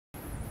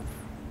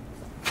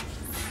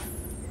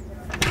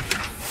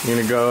You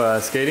gonna go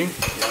skating?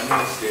 Yeah, I'm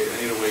gonna skate.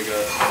 I need to wake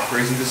up.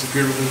 Grayson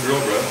disappeared with his girl,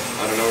 bro.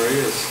 I don't know where he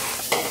is.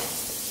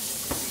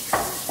 I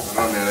don't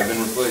know, man. I've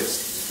been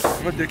replaced.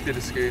 I'm addicted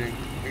to skating.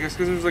 I guess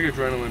because there's like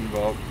adrenaline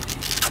involved.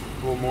 A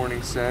little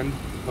morning send,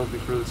 healthy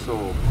for the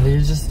soul. How do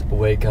you just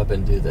wake up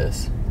and do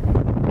this?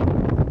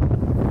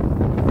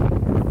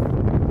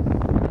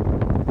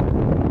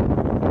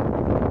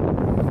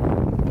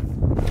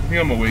 I think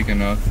I'm awake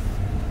enough.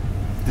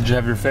 Did you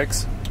have your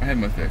fix? I had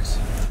my fix.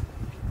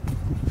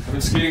 I've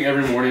been skating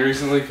every morning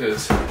recently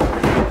because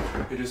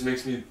it just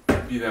makes me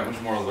be that much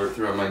more alert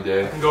throughout my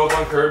day. I can go up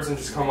on curbs and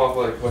just come off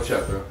like, watch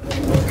out, bro.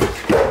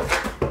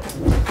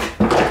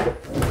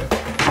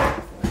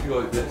 I go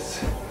like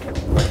this.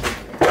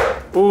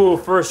 Ooh,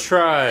 first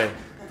try.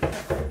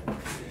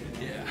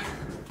 Yeah.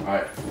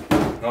 Alright,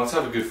 now let's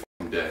have a good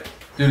f***ing day.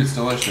 Dude, it's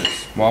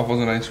delicious.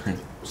 Waffles and ice cream.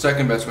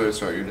 Second best way to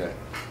start your day.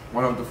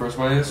 Wanna know what the first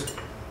way is?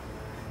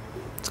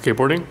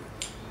 Skateboarding?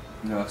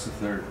 No, that's the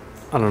third.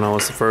 I don't know,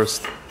 what's the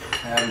first?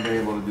 I haven't been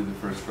able to do the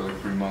first for like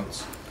 3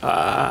 months. Where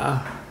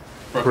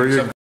are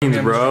your gains,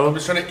 bro? I'm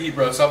just trying to eat,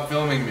 bro. Stop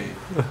filming me.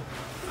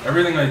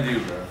 Everything I do,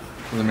 bro.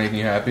 Does it make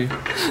you happy?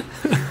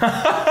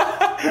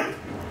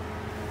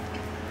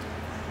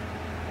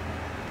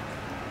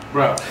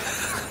 Bro.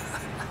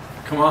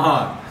 Come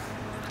on.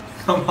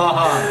 Come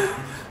on.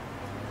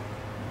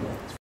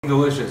 It's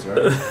delicious,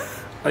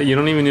 right? You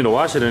don't even need to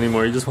watch it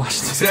anymore, you just watch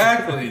it.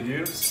 Exactly,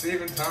 dude. It's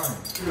saving time.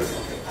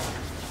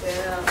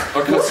 Yeah.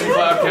 I'll cut some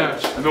cloud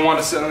couch. I've been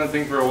wanting to sit on that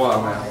thing for a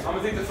while, man. I'm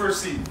gonna take the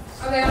first seat.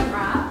 Okay, I'm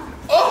wrap.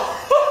 Oh!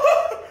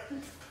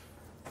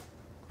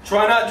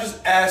 Try not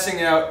just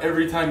assing out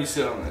every time you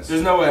sit on this.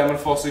 There's no way I'm gonna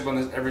fall asleep on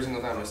this every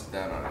single time I sit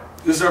down on it.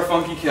 This is our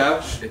funky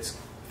couch. It's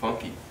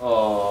funky.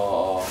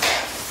 Oh,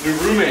 new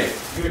roommate.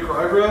 You gonna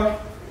cry, bro?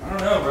 I don't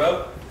know,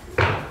 bro.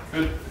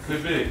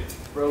 Could be.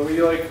 Bro,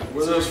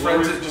 we're those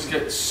friends that just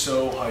get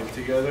so hyped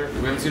together.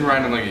 We haven't seen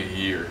Ryan in like a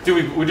year.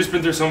 Dude, we've just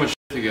been through so much shit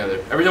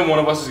together. Every time one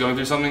of us is going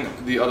through something,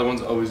 the other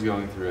one's always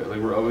going through it. Like,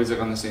 we're always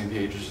like on the same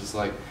page. It's just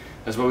like,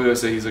 that's what we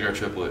always say, he's like our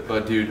triplet.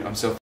 But dude, I'm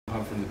so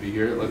pumped for him to be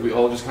here. Like, we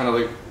all just kind of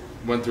like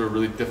went through a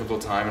really difficult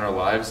time in our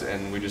lives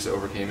and we just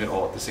overcame it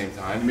all at the same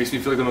time. It makes me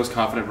feel like the most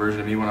confident version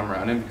of me when I'm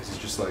around him because he's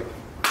just like,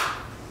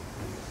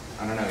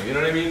 I don't know, you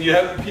know what I mean? You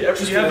have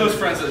those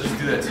friends that just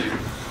do that to you.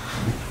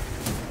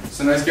 It's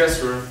a nice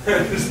guest room.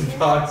 Just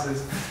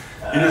boxes.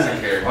 He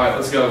doesn't care. Alright,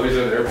 let's go. He's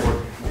at the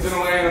airport. He's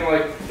gonna land in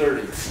like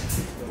 30.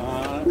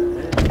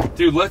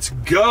 Dude, let's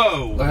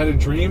go! I had a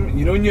dream.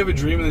 You know when you have a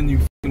dream and then you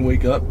fucking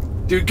wake up?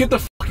 Dude, get the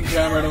fucking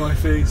camera out of my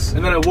face.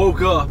 And then I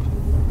woke up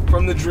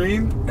from the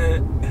dream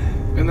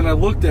and then I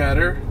looked at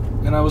her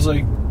and I was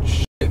like,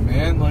 shit,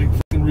 man, like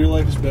fucking real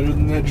life is better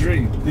than that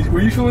dream.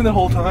 Were you feeling that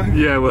whole time?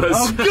 Yeah, I was.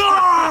 Oh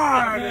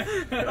God!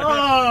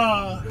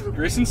 Oh.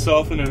 Grayson's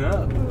softening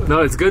up.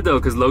 No, it's good though,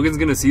 because Logan's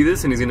gonna see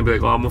this and he's gonna be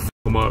like, oh, I'm gonna f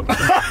him up.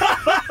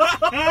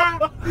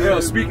 Yeah,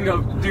 speaking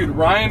of, dude,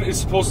 Ryan is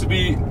supposed to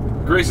be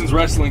Grayson's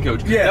wrestling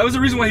coach. Yeah. That was the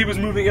reason why he was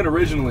moving in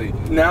originally.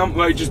 Now it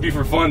might just be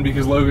for fun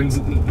because Logan's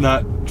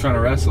not trying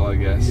to wrestle, I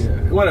guess. Yeah,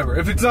 whatever.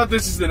 If it's not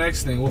this is the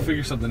next thing, we'll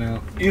figure something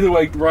out. Either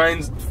way,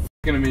 Ryan's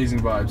f***ing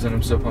amazing vibes and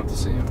I'm so pumped to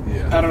see him.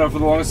 Yeah. I don't know, for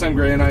the longest time,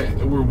 Gray and I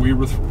were weird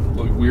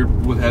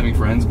with having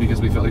friends because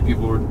we felt like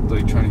people were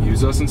like trying to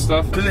use us and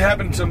stuff. Because it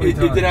happened so many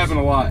times. It did happen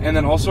a lot. And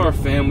then also our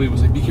family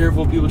was like, be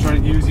careful, people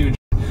trying to use you.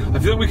 I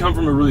feel like we come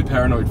from a really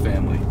paranoid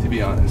family, to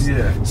be honest.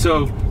 Yeah.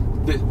 So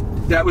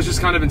that was just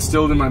kind of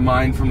instilled in my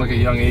mind from like a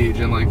young age,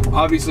 and like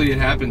obviously it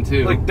happened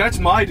too. Like that's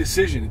my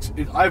decision.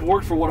 I've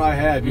worked for what I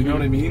have. You know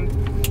what I mean?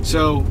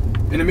 So,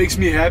 and it makes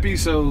me happy.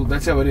 So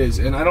that's how it is.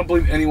 And I don't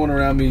believe anyone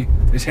around me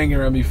is hanging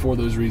around me for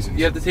those reasons.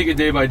 You have to take it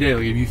day by day.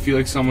 Like if you feel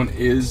like someone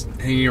is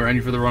hanging around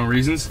you for the wrong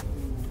reasons,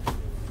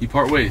 you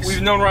part ways.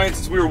 We've known Ryan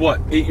since we were what,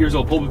 8 years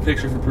old. Pull up a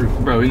picture for proof,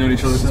 bro. We've known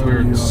each other since we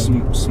were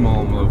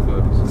small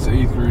mofos. Since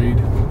 8th grade.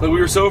 Like we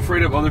were so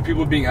afraid of other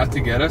people being out to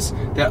get us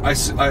that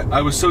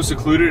I was so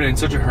secluded and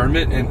such a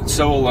hermit and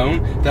so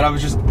alone that I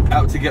was just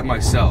out to get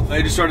myself.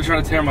 I just started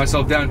trying to tear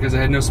myself down because I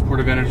had no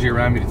supportive energy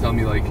around me to tell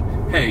me like,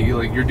 hey,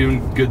 you're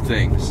doing good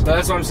things. So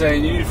that's what I'm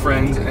saying. You need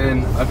friends,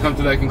 and I've come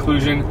to that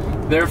conclusion.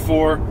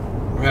 Therefore,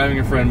 we're having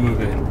a friend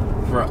move in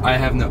for I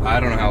don't know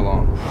how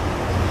long.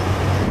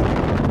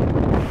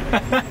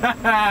 Good,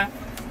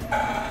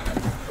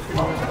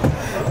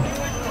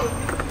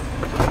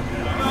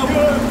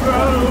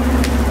 bro.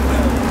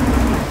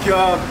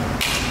 God.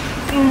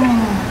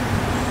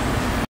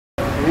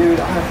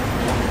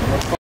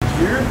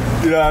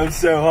 Dude, I'm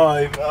so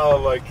hyped.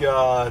 Oh my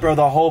god. Bro,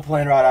 the whole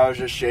plane ride I was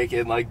just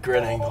shaking, like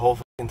grinning the whole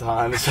fucking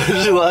time.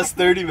 Especially the last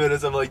 30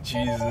 minutes, I'm like,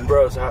 Jesus.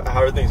 Bro, so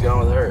how are things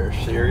going with her?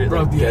 Serious?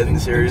 Bro, like, getting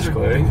serious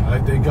quick?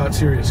 They got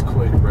serious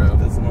quick, bro.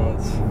 That's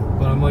nuts.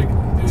 But I'm like,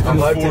 dude, I'm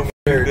hyped to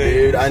hear,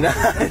 dude. I know.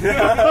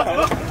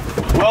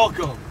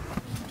 Welcome.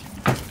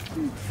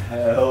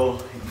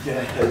 Hell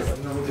yes.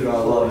 Dude, I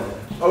love it.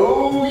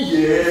 Oh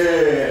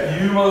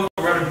yeah. You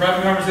motherfucker having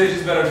private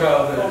conversations about our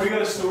childhood. Oh, we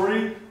got a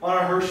story on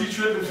our Hershey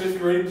trip in 5th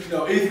grade.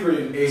 No, 8th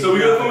grade. So we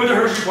went to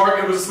Hershey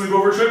Park, it was a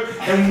sleepover trip,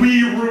 and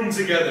we roomed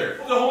together.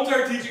 The whole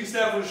entire teaching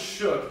staff was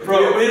shook.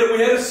 Bro, we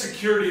had a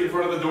security in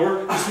front of the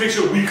door just to make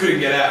sure we couldn't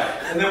get out.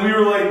 And then we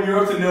were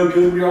up to no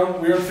good. We were on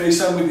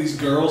FaceTime with these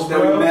girls,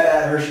 bro. That we met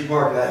at Hershey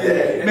Park that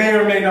day. May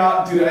or may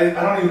not, dude, I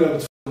don't even know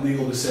if it's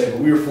legal to say,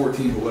 but we were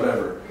 14, but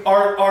whatever.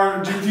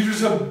 Our gym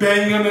teachers come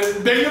banging on the door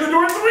at 3 in the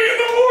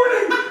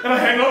morning, and I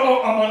hang up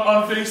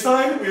on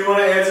FaceTime. We want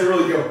to answer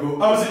really go.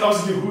 I was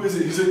like, who is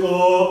it? He's like,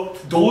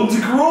 Dolan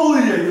and Caroli.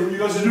 I hear what you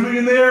guys are doing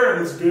in there,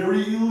 and it's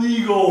very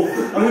illegal.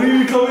 I'm gonna need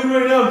you to come in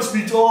right now and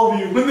speak to all of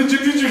you. When the gym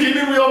teacher came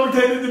in, we all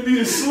pretended to be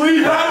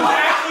asleep. I was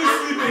actually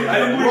sleeping.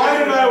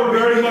 Ryan and I were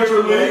very much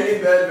awake.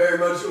 In bed, very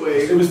much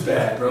awake. It was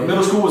bad, bro.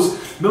 Middle school was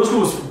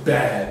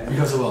bad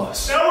because of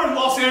us. Now we're in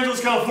Los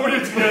Angeles, California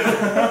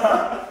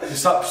together.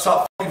 Stop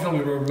fucking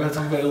filming, bro. We're about to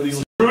talk about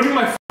illegal. Ruining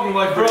my fucking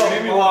life, bro.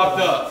 Get me locked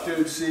up.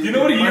 Dude, see. Do you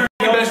know what a year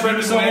my best friend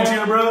just lands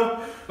here, bro?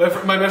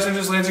 My best friend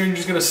just lands here and you're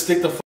just gonna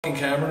stick the fucking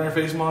camera in our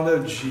face,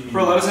 Mondo? Jeez.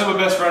 Bro, let us have a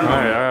best friend.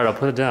 Alright, I'll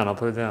put it down.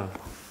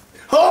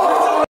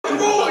 Oh!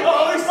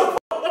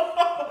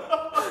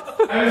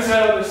 I haven't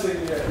sat on this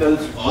thing yet.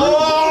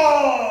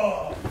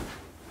 Oh!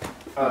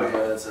 Oh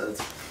yeah, that's it.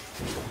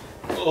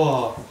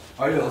 Oh.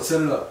 Alright, let's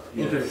set it up.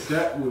 Yeah. Okay,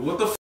 what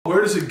the f?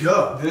 Where does it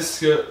go? This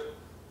skip.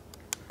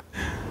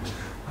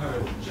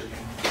 Alright,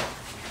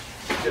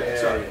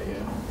 Yeah.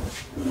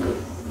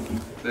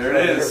 There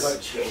it is.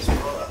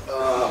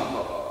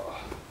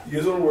 You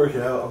guys wanna work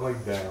out? I'm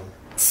like down.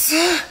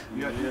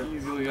 You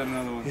easily got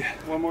another one. Yeah.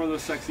 One more of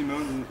those sexy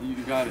moans and you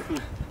got it.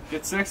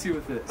 Get sexy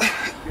with it.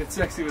 Get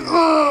sexy with it.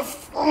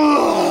 It's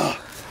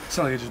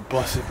not like I just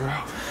busted, bro.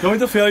 Knowing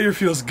the failure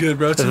feels good,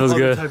 bro. It's feels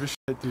good. Type of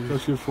shit, dude.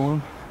 Feels good for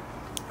him.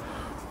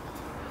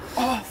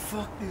 Oh,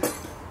 fuck yeah.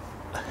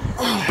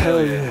 Oh,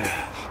 hell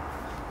yeah.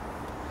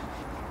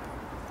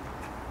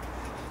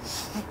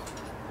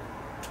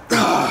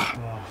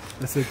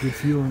 That's a good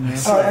feeling, man.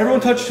 Alright,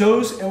 everyone touch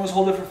toes and let's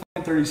hold it for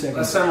 30 seconds.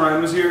 Last time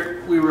Ryan was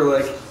here, we were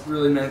like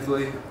really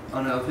mentally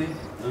unhealthy,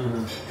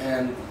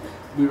 and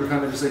we were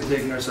kind of just like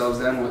taking ourselves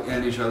down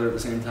and each other at the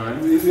same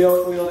time. We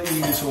all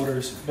eating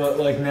disorders, but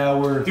like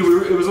now we're...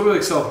 Dude, it was literally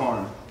like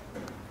self-harm,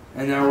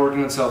 and now we're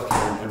working on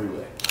self-care in every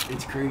way.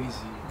 It's crazy.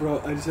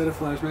 Bro, I just had a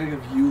flashback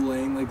of you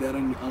laying like that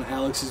on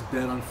Alex's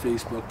bed on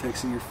Facebook,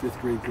 texting your 5th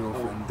grade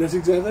girlfriend. That's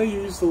exactly how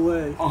you used to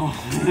lay. Oh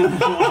my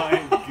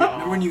god.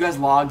 Remember when you guys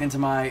logged into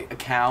my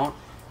account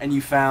and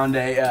you found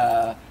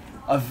a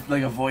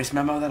voice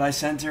memo that I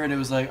sent her and it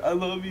was like, I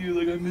love you,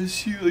 like I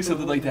miss you, like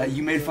something like that.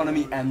 You made fun of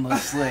me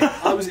endlessly.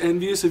 I was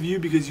envious of you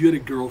because you had a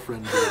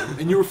girlfriend, bro,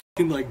 and you were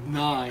fucking like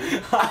 9.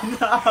 I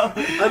know.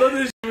 I thought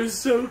this shit was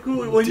so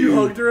cool when you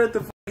hugged her at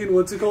the fucking,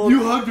 what's it called?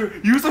 You hugged her.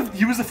 He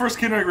was the first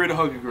kid in our grade to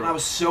hug a girl. I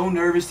was so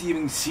nervous to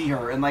even see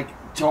her and like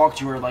talk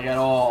to her like at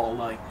all.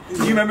 Like,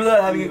 do you remember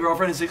that, having a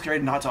girlfriend in 6th grade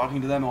and not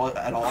talking to them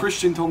at all?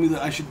 Christian told me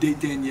that I should date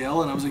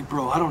Danielle, and I was like,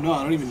 bro, I don't know,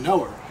 I don't even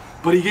know her.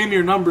 But he gave me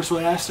her number, so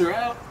I asked her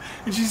out,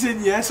 and she said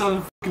yes on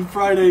a fucking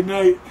Friday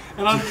night.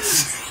 And on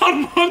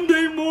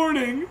Monday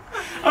morning,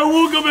 I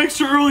woke up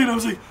extra early, and I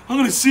was like, I'm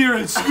gonna see her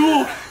at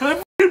school. And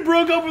I fucking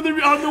broke up with her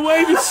on the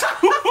way to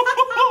school.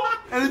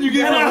 And then you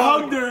gave her I a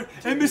hug. hugged her,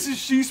 and Mrs.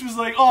 Sheese was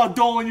like, oh,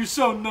 Dolan, you're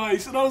so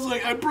nice. And I was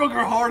like, I broke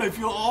her heart, I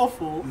feel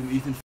awful.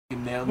 Ethan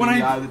fucking nailed me in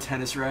the eye with the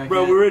tennis racket.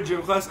 Bro, we were at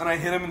gym class and I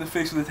hit him in the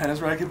face with a tennis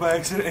racket by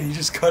accident, and he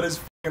just cut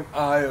his fucking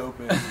eye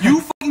open.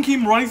 You fucking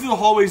came running through the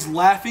hallways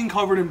laughing,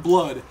 covered in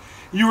blood.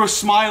 You were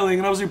smiling,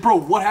 and I was like, bro,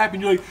 what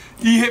happened? You're like,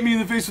 he hit me in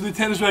the face with a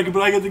tennis racket,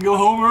 but I got to go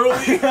home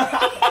early.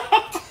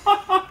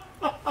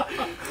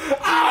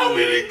 I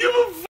didn't give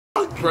a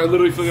fuck. Bro, I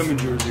literally feel like I'm in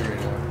Jersey right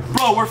now.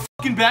 Bro, we're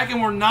fucking back,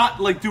 and we're not,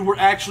 like, dude, we're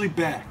actually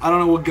back. I don't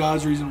know what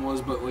God's reason was,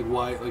 but, like,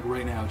 why, like,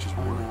 right now it just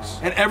works.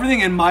 And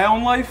everything in my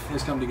own life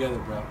has come together,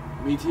 bro.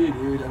 Me too,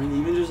 dude. I mean,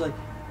 even just like,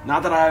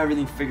 not that I have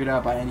everything figured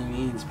out by any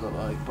means, but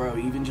like, bro,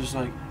 even just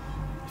like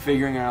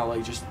figuring out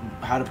like just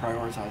how to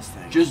prioritize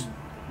things. Just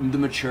the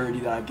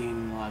maturity that I've gained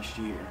in the last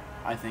year,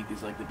 I think,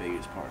 is like the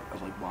biggest part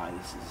of like why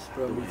this is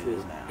the way it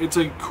is now. It's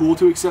like cool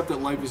to accept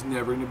that life is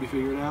never going to be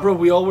figured out. Bro,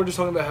 we all were just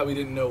talking about how we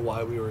didn't know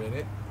why we were in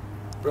it.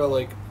 Bro,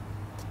 like,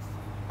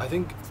 I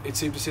think it's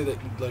safe to say that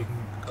like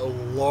a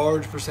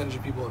large percentage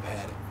of people have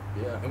had it.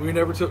 Yeah. And we were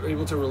never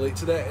able to relate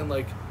to that, and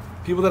like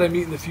people that I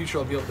meet in the future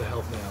I'll be able to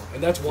help now.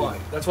 And that's why.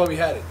 That's why we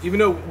had it. Even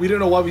though we didn't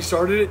know why we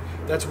started it,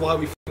 that's why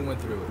we fucking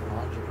went through it.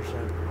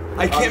 100%.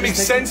 I can't make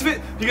sense of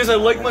it because I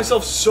like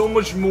myself so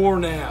much more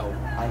now.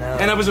 I know.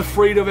 And I was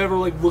afraid of ever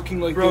like looking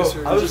like this.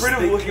 Or I was just afraid of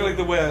thinking. looking like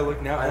the way I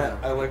look now, I know.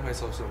 and I like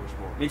myself so much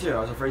more. Me too. I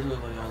was afraid to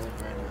look like I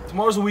look right now.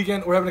 Tomorrow's the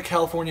weekend. We're having a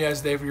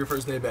California-ass day for your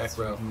first day back,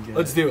 bro.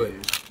 Let's do it.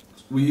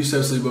 We used to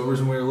have sleepovers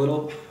when we were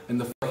little, in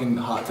the fucking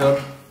hot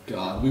tub.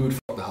 God, we would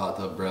fuck the hot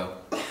tub, bro.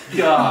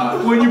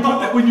 God. When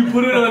you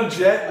put it on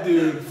jet,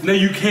 dude. No,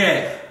 you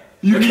can't.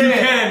 You I mean, can, you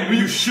can, but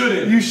you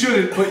shouldn't. You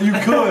shouldn't, but you could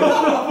if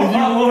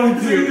you wanted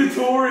It's to. like a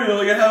tutorial,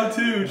 like a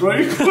how-to.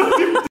 Right?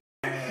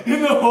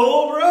 In the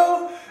hole,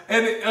 bro,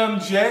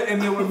 and jet,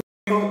 and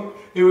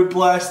it would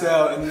blast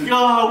out. And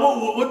God,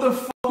 what the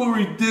fuck were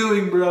we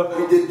doing, bro?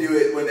 We did do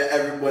it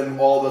when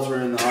all of us were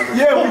in the locker room.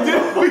 Yeah, we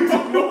did. We did.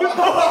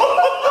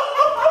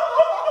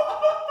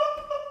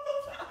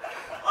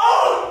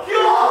 Oh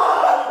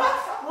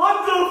God! What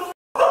the f?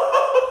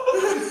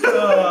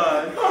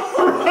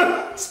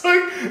 It's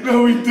like, no,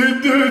 we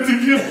did do it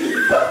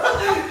together.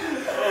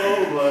 Oh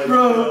my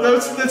Bro,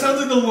 God. that sounds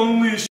like the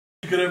loneliest shit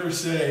you could ever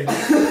say.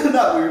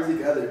 Not we were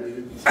together,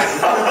 dude.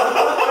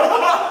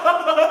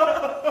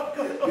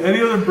 Any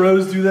other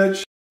bros do that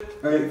shit?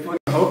 I fucking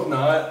hope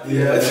not.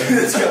 Yeah,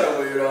 it's kind of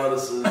weird,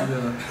 honestly.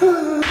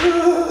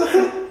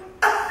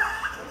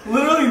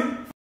 Literally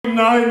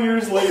 9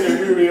 years later,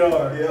 here we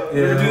are. Yep.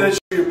 You ever do that shit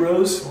to your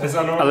bros? That's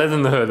not I normal. live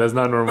in the hood. That's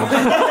not normal.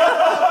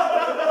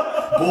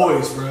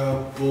 Boys,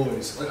 bro.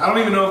 Boys. Like, I don't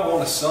even know if I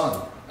want a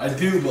son. I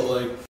do, but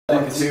like... I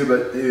do too,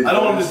 but dude. I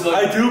don't want to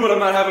like... I do, but I'm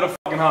not having a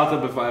fucking hot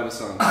tub if I have a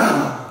son.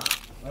 I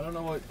don't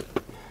know what...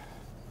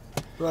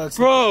 Bro,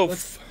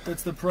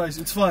 that's the price.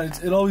 It's fine.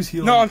 It always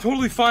heals. no, I'm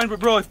totally fine, but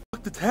bro, I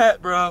fucked the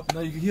tat, bro. No,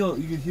 you can heal.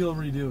 You can heal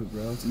and redo it,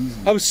 bro. It's easy.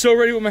 I was so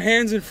ready with my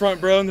hands in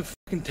front, bro, and the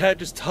fucking tat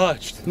just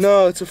touched.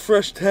 No, it's a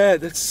fresh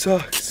tat. That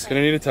sucks.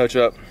 Gonna need a touch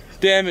up.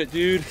 Damn it,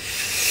 dude.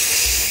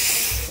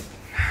 This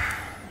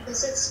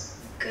looks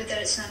good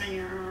that it's not on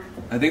your arm.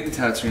 I think the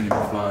tats are gonna be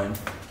fine.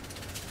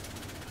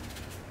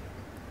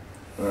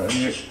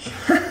 Alright,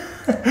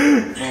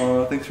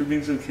 oh, thanks for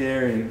being so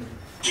caring.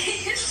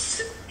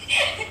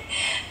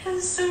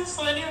 That's so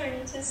funny when you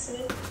just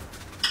said.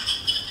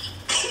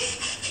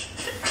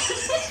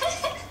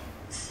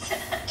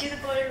 Do the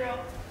body roll.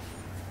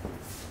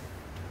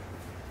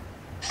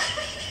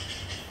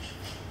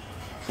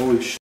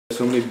 Holy shit,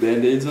 so many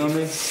band-aids on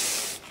me?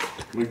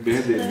 Like Let me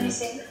band-aids.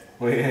 see.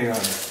 Wait, hang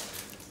on.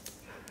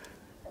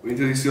 Wait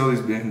until you see all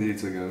these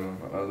band-aids I got on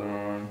my other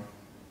arm.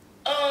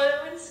 Oh,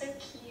 that one's so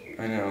cute.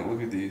 I know,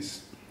 look at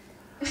these.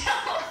 Can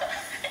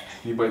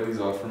you bite these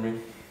off for me?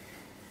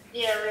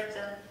 Yeah, rip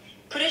them.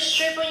 Put a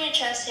strip on your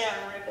chest here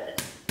and rip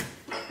it.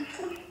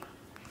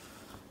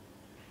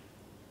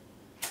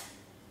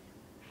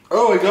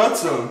 Oh, I got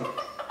some! Oh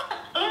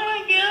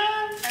my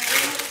god! I'm doing a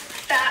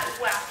fat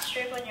wax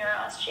strip on your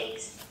ass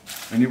cheeks.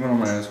 I need one on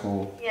my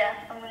asshole. Yeah,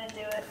 I'm gonna do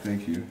it.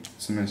 Thank you.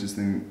 It's the nicest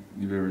thing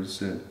you've ever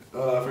said.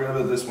 Oh, I forgot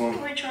about this one.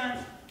 Which one?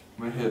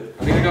 My hip.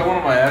 I think I got one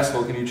on my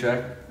asshole. Can you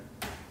check?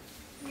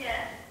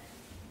 Yeah.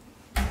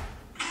 Oh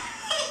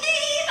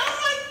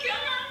my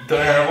god! Do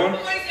I have one?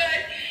 Oh my god!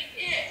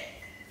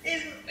 Yeah.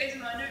 Is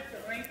Mono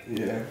filming?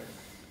 Yeah.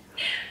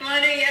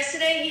 Mono,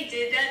 yesterday he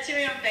did that to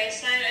me on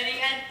FaceTime and he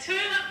had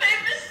toilet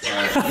paper stuck.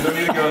 Alright, you don't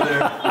need to go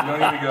there. You don't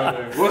need to go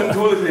there. It wasn't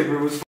toilet paper.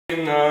 It was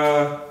fucking.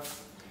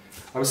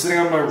 I was sitting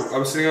on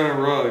a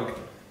rug,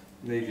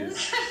 naked.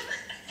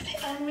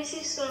 I miss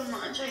you so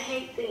much. I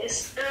hate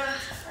this. Ugh,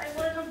 I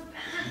want to go back.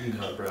 You can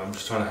cut, bro. I'm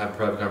just trying to have a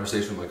private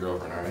conversation with my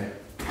girlfriend. All right.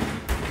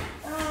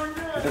 Oh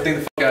no. Get that thing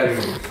the fuck out of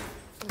here.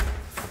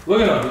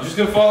 Look at him. He's just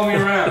gonna follow me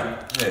around.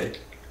 Hey,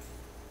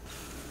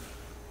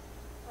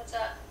 What's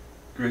up?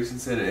 Grayson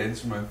said to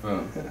answer my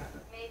phone.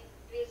 Maybe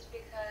it's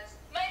because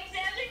my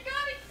exams are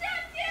coming.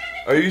 God damn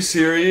it! Are you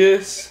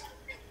serious?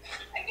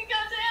 I can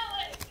come to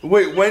LA.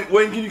 Wait,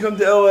 when can you come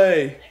to LA? I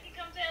can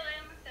come to LA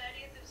on the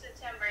 30th of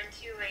September in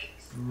 2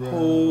 weeks.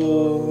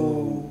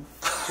 Oh.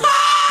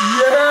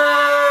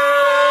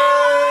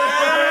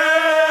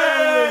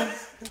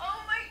 Yes!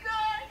 Oh my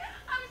god!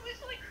 I was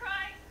literally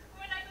crying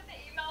when I got the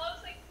email. I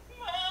was like,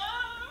 Mom!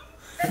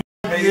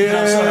 Amazing.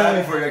 I'm so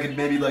happy for you. I could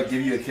maybe like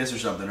give you a kiss or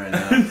something right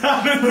now.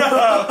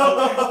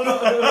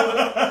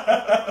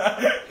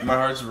 My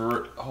heart's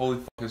holy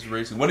fuck, it's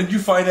racing. When did you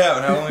find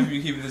out? How long have you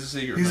been keeping this a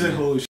secret? He's from like,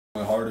 me? holy shit,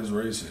 my heart is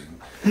racing.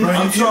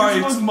 I'm sorry.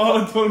 It's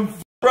monotone.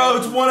 Bro,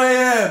 it's 1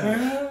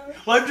 a.m.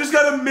 Life just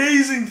got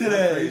amazing How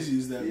today. crazy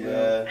is that, bro?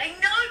 Yeah. I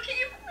know, can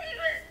you believe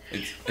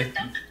it?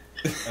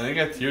 I think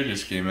a tear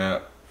just came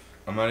out.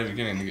 I'm not even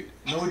kidding.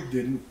 No, it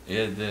didn't. Yeah,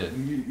 it did.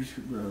 You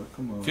should, bro,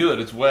 come on. Feel it,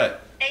 it's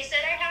wet. They said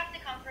I have to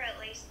come for at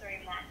least 3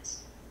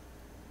 months.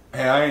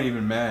 Hey, I ain't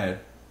even mad. At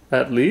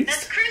That's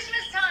least?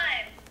 Christmas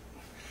time!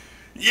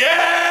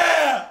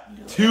 Yeah!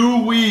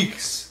 2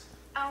 weeks.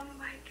 Oh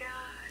my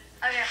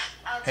god. Okay,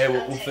 I'll Hey, I'll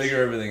we'll text figure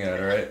you. everything out,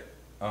 alright?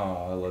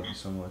 Oh, I love you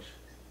so much.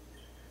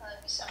 I love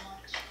you so much.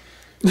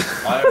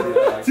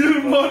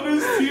 Dude,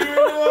 Mondo's tearing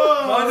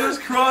up! Mondo's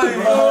crying!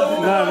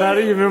 No, not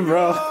even,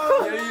 bro.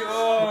 Yeah, you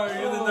are!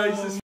 You're the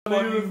nicest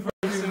fucking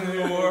person in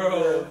the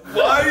world!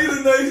 Why are you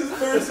the nicest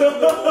person in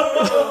the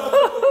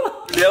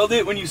world? Nailed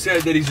it when you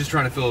said that he's just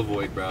trying to fill a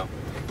void, bro.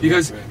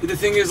 Because the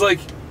thing is, like,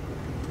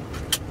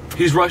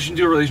 he's rushed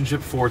into a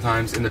relationship 4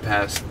 times in the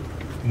past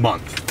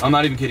month. I'm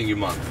not even kidding you,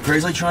 month.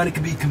 Gray's like trying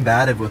to be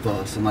combative with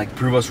us and like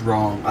prove us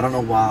wrong. I don't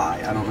know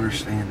why. I don't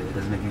understand it. It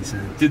doesn't make any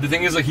sense. Dude, the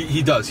thing is, like,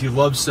 he does. He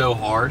loves so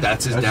hard.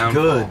 That's his That's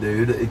downfall. good,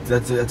 dude.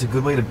 That's a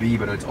good way to be,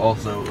 but it's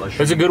also like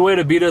It's a good way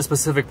to beat a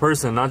specific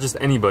person, not just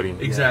anybody.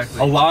 Exactly.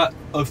 A lot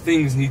of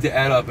things need to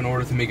add up in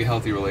order to make a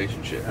healthy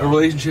relationship. A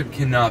relationship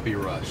cannot be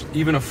rushed.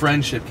 Even a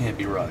friendship can't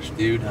be rushed,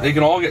 dude. They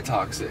can all get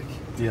toxic.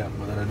 Yeah,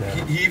 without a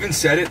doubt. He even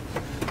said it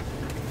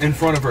in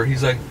front of her.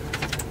 He's like,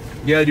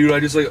 Yeah, dude, I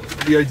just like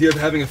the idea of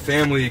having a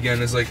family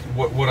again is like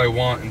what I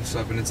want and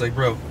stuff, and it's like,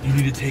 bro, you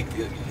need to take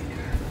the.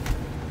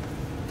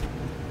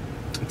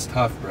 It's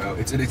tough, bro.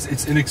 It's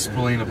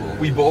inexplainable.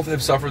 We both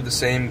have suffered the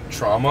same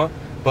trauma,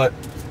 but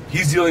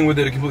he's dealing with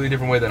it a completely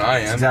different way than I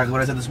am. That's exactly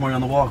what I said this morning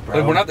on the walk, bro.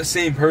 Like, we're not the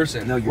same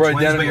person. No, you're we're twins,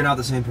 identical. but you're not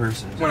the same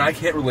person. When I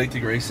can't relate to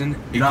Grayson,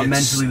 You're not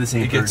mentally the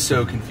same person. It gets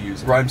so person.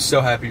 confusing. Bro, I'm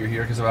so happy you're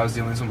here because if I was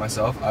dealing with this with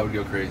myself, I would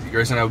go crazy.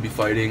 Grayson and I would be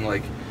fighting.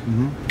 Like,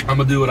 I'm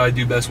gonna do what I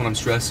do best when I'm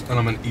stressed, and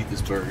I'm gonna eat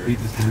this burger.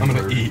 I'm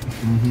gonna eat.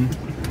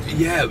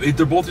 Yeah,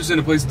 they're both just in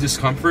a place of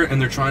discomfort,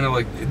 and they're trying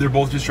to they're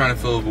both just trying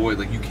to fill a void.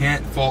 Like, you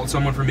can't fault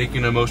someone for making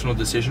an emotional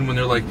decision when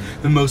they're like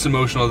the most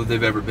emotional that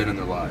they've ever been in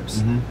their lives.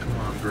 Come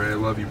on, Gray, I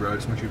love you, bro. I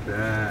just want you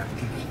back.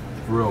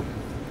 For real.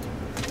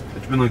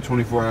 It's been like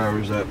 24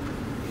 hours that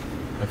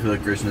I feel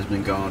like Grayson has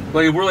been gone.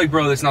 Like, if we're like,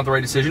 bro, that's not the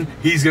right decision,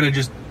 he's gonna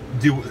just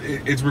do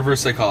it's reverse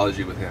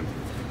psychology with him.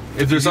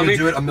 If there's something,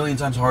 do it a million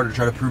times harder to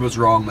try to prove us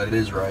wrong that it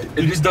is right.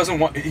 He just doesn't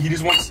want. He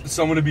just wants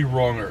someone to be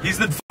wronger. He's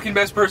the fucking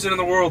best person in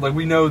the world. Like,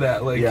 we know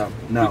that. Like, yeah,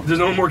 no. There's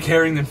no one more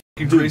caring than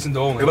fucking Grayson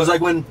Dolan. It was like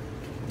when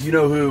you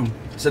know who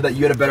said that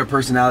you had a better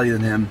personality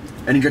than him,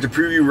 and he tried to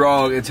prove you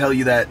wrong and tell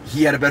you that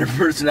he had a better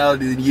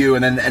personality than you,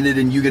 and then ended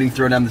in you getting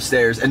thrown down the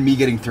stairs and me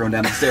getting thrown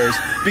down the stairs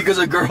because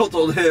a girl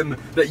told him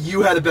that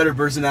you had a better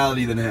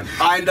personality than him.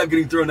 I ended up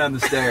getting thrown down the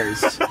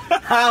stairs.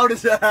 How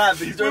does that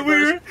happen? He's a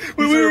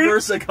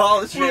reverse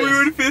psychologist. When we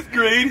were in 5th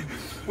grade,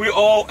 we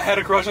all had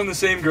a crush on the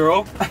same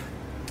girl,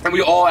 and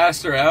we all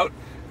asked her out,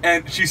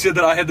 and she said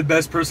that I had the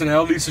best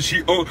personality, so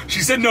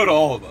she said no to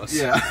all of us.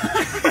 Yeah.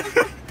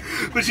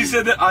 But she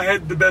said that I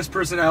had the best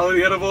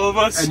personality out of all of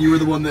us. And you were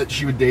the one that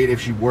she would date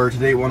if she were to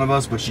date one of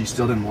us, but she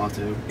still didn't want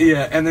to.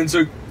 Yeah, and then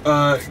so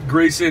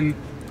Grayson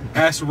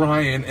asked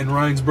Ryan and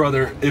Ryan's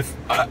brother if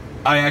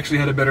I actually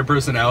had a better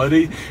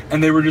personality,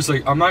 and they were just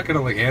like, I'm not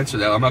gonna like answer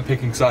that, I'm not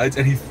picking sides,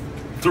 and he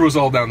threw us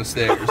all down the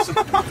stairs.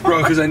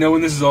 Bro, because I know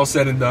when this is all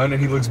said and done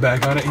and he looks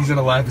back on it, he's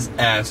gonna laugh his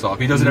ass off.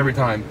 He does it every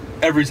time.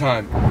 Every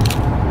time.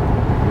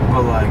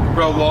 But like,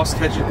 bro, lost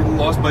bites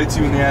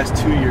you in the ass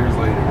 2 years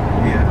later.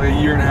 Yeah. Like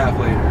a year and a half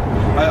later.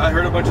 I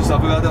heard a bunch of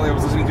stuff about that. Like, I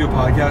was listening to a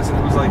podcast, and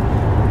it was like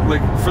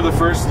for the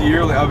first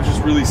year, like, I was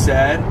just really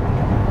sad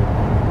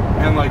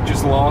and like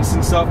just lost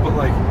and stuff. But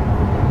like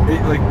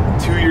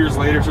 2 years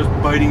later, it starts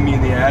biting me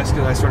in the ass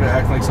because I started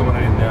acting like someone I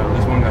didn't know.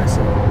 This one guy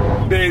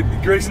said, "Babe,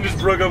 Grayson just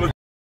broke up with."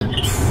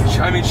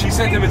 I mean, she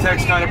sent him a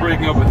text, kind of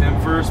breaking up with him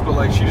first, but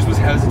like she just was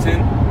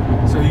hesitant.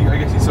 So I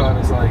guess he saw it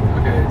as like,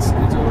 okay, it's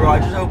over. Bro, I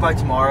just hope by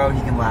tomorrow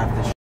he can laugh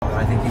this shit.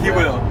 I think he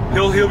will.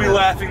 He'll be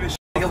laughing this shit.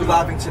 He'll be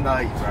laughing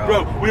tonight,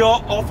 bro. Bro, we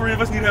all three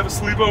of us need to have a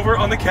sleepover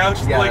on the couch,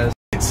 yes. like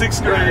in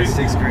 6th grade,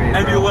 yeah, 6th grade,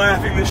 and bro. be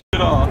laughing this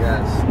shit off.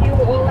 Yes. You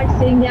were all like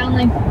sitting down,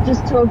 like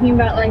just talking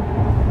about like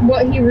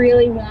what he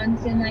really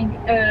wants in like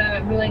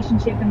a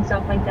relationship and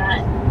stuff like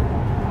that,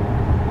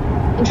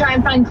 and try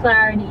and find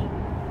clarity.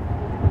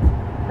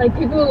 Like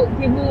people,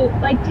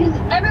 like, because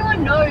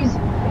everyone knows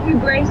who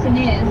Grayson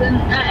is, and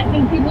I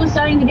think people are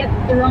starting to get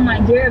the wrong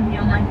idea of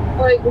him. Like,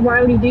 why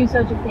would he do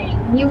such a thing?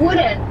 He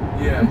wouldn't.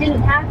 Yeah. It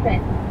didn't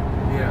happen.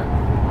 Yeah.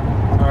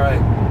 All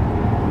right.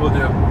 Will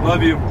do.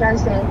 Love you. Drive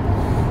safe.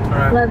 All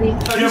right. Love you.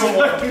 Give him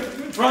one.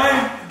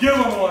 Ryan, give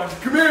him one.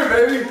 Come here,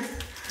 baby.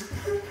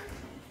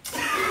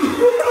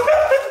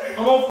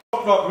 I'm all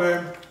fucked up,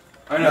 man.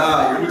 I know.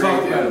 Nah, we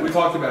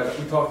talked about it.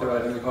 We talked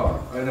about it in the car.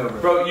 I know,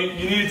 bro. You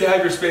needed to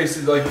have your space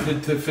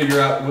to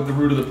figure out what the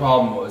root of the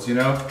problem was. You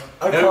know,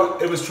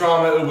 it was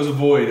trauma. It was a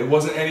void. It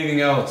wasn't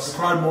anything else. I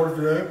cried more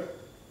today.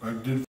 I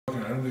did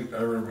fucking. I don't think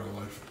ever in my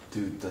life.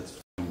 Dude, that's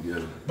fucking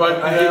good.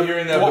 But I hate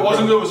hearing that. What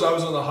wasn't good was I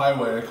was on the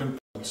highway. I couldn't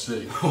fucking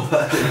see.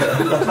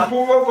 I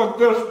pulled up like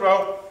this,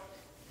 bro.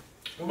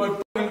 With my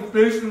fucking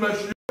face in my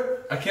shit.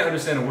 I can't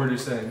understand a word you're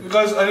saying.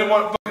 Because I didn't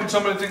want fucking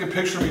somebody to take a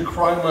picture of me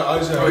crying my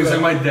eyes out. Oh, he's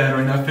like my dad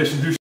right now, fishing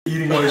through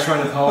eating while he's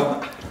trying to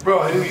talk. Bro,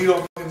 I didn't eat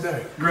all fucking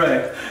day.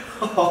 Greg.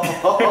 Bro,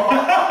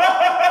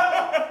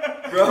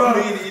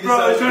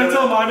 I was trying to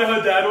tell Amanda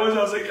how dad was.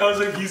 I was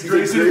like, he's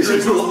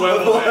Grayson's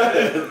level.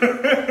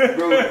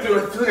 Bro, dude, I feel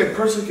like I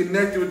personally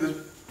connected with this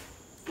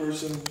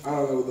person. I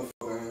don't know what the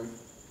fuck I am.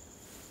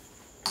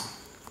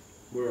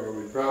 Where are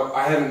we? Bro,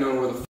 I haven't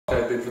known where the fuck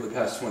I've been for the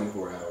past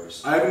 24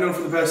 hours. I haven't known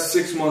for the past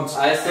 6 months.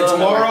 I still And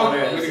tomorrow,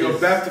 don't know I'm gonna go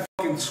back to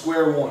fucking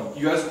square one.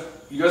 You guys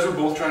were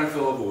both trying to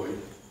fill a void,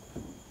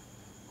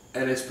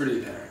 and it's pretty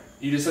apparent.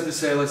 You just have to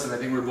say, listen, I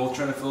think we're both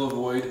trying to fill a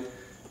void,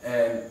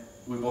 and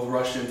we both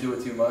rushed into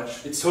it too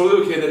much. It's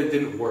totally okay that it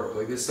didn't work.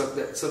 Like, that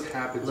stuff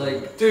happens.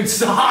 Like, dude,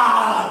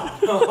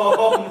 stop!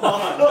 Oh my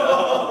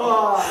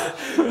god!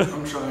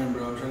 I'm trying,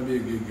 bro. I'm trying to be a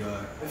good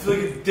guy. I feel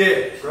like a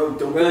dick. Bro,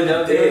 don't really be a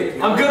don't dick.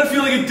 I'm gonna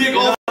feel like a dick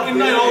all fucking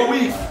night, all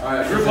week.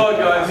 Alright, group hug,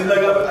 guys. I mean, like,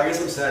 I guess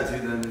I'm sad too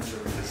then. So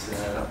we're just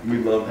sad. We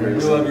love We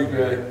Grayson. love you,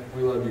 Greg.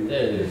 We love you.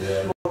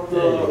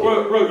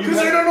 Bro, Because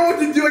I don't know what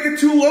to do. I get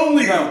too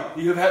lonely. No,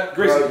 you have had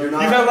Grayson. Bro, you're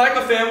not- You've had lack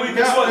of family.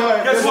 Guess what?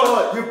 no, Guess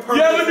what?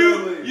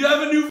 You're You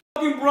have a new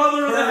fucking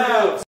brother in the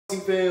house.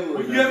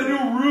 family. You have a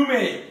new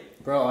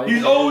roommate. bro,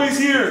 He's always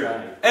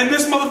here, and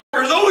this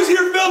motherfucker is always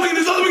here filming.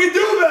 There's nothing we can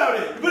do about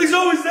it, but he's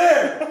always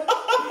there.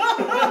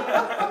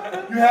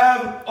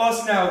 have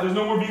us now. There's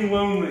no more being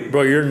lonely.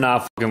 Bro, you're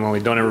not fucking lonely.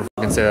 Don't ever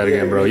fucking say that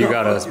again, bro. You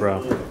got us, bro.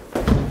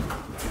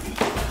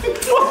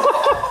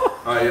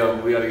 Alright, yo,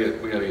 we gotta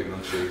get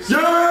milkshakes. Yeah!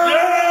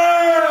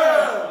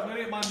 I'm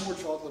gonna get mine more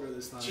chocolate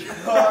this time.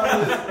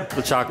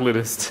 The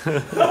chocolatist.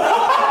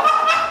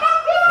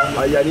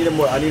 Yeah, I need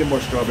a more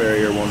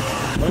strawberry one.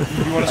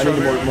 You want a I need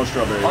strawberry? more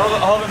strawberry.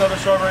 I'll have another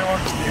strawberry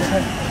one.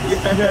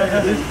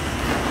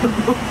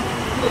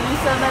 You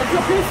said that to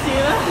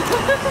Christina.